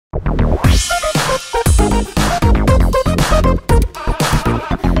Hello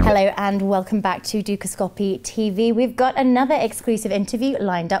and welcome back to Dukascopy TV. We've got another exclusive interview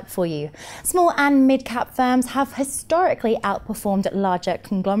lined up for you. Small and mid-cap firms have historically outperformed larger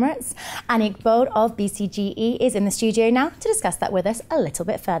conglomerates. Anick Baud of BCGE is in the studio now to discuss that with us a little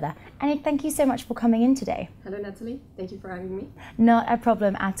bit further. Anick, thank you so much for coming in today. Hello Natalie, thank you for having me. Not a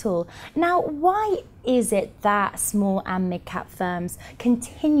problem at all. Now, why is it that small and mid-cap firms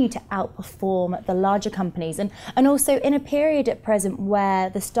continue to outperform the larger companies, and also in a period at present where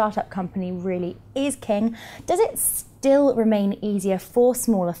the startup company really is king, does it still remain easier for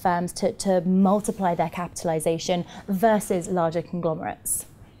smaller firms to multiply their capitalization versus larger conglomerates?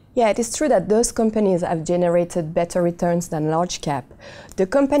 Yeah, it is true that those companies have generated better returns than large cap. The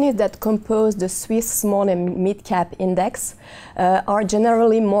companies that compose the Swiss small and mid-cap index are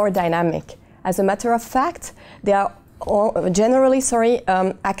generally more dynamic. As a matter of fact, they are generally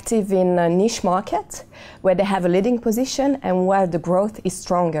active in a niche market where they have a leading position and where the growth is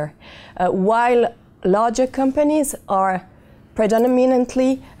stronger. While larger companies are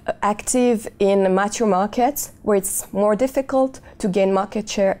predominantly active in mature markets where it's more difficult to gain market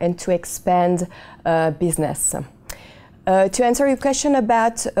share and to expand business. To answer your question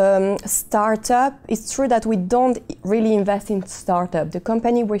about startup, it's true that we don't really invest in startup. The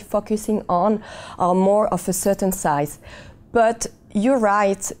company we're focusing on are more of a certain size. But you're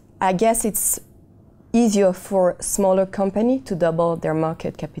right, I guess it's easier for smaller companies to double their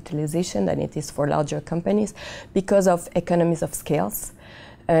market capitalization than it is for larger companies because of economies of scales.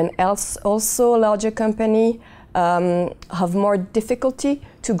 And also larger companies have more difficulty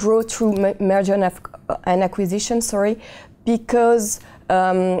to grow through merger and acquisition, because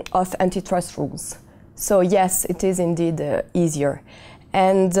of antitrust rules. So yes, it is indeed easier.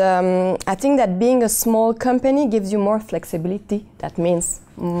 And I think that being a small company gives you more flexibility. That means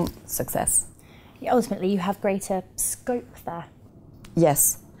success. Ultimately, you have greater scope there.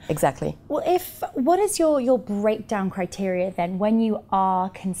 Yes, exactly. Well, what is your breakdown criteria then when you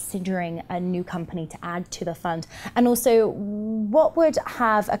are considering a new company to add to the fund? And also, what would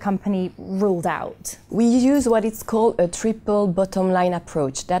have a company ruled out? We use what is called a triple bottom line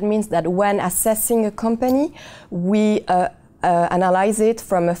approach. That means that when assessing a company, we analyze it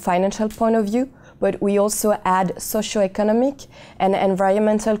from a financial point of view, but we also add socioeconomic and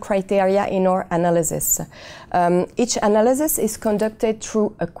environmental criteria in our analysis. Each analysis is conducted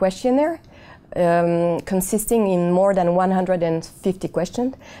through a questionnaire consisting in more than 150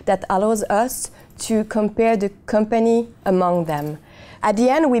 questions that allows us to compare the company among them. At the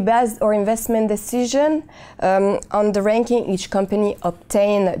end, we base our investment decision on the ranking each company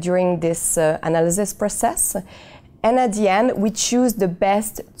obtained during this analysis process. And at the end, we choose the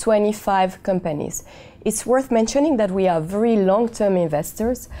best 25 companies. It's worth mentioning that we are very long-term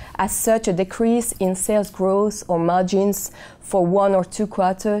investors. As such, a decrease in sales growth or margins for 1 or 2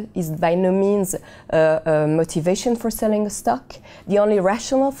 quarters is by no means a motivation for selling a stock. The only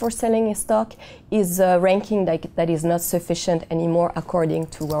rationale for selling a stock is a ranking that is not sufficient anymore according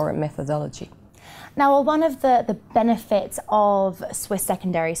to our methodology. Now, one of the benefits of Swiss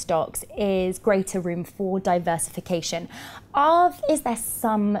secondary stocks is greater room for diversification. Is there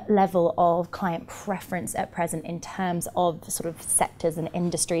some level of client preference at present in terms of sort of sectors and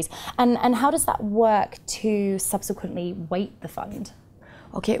industries? And how does that work to subsequently weight the fund?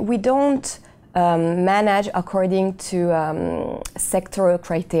 Okay, we don't manage according to sectoral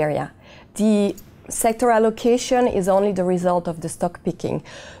criteria. The sector allocation is only the result of the stock picking.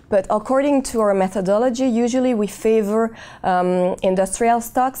 But according to our methodology, usually we favor industrial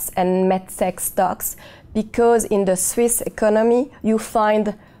stocks and medtech stocks because in the Swiss economy, you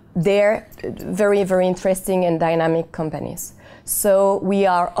find there very, very interesting and dynamic companies. So we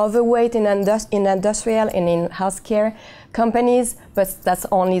are overweight in industrial and in healthcare companies, but that's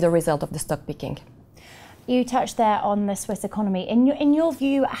only the result of the stock picking. You touched there on the Swiss economy. In your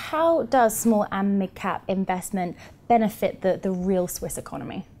view, how does small and mid-cap investment benefit the real Swiss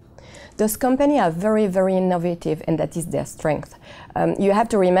economy? Those companies are very, very innovative, and that is their strength. You have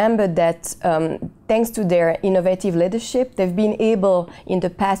to remember that thanks to their innovative leadership, they've been able in the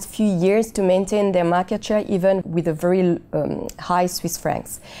past few years to maintain their market share even with a very high Swiss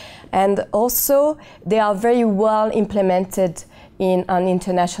francs. And also, they are very well implemented on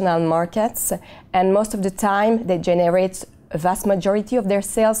international markets, and most of the time they generate a vast majority of their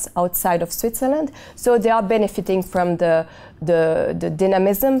sales outside of Switzerland, so they are benefiting from the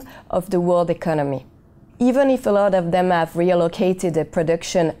dynamism of the world economy. Even if a lot of them have relocated their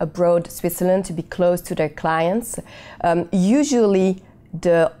production abroad Switzerland to be close to their clients, usually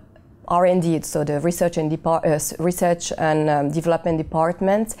the R&D, so the research and development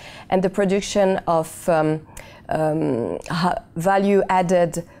department, and the production of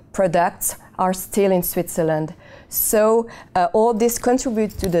value-added products are still in Switzerland. So all this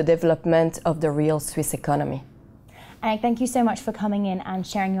contributes to the development of the real Swiss economy. Anick, thank you so much for coming in and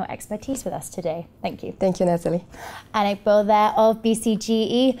sharing your expertise with us today. Thank you. Thank you, Natalie. Anick Baud there of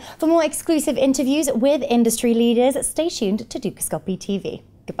BCGE. For more exclusive interviews with industry leaders, stay tuned to Dukascopy TV.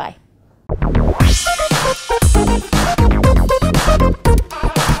 Goodbye.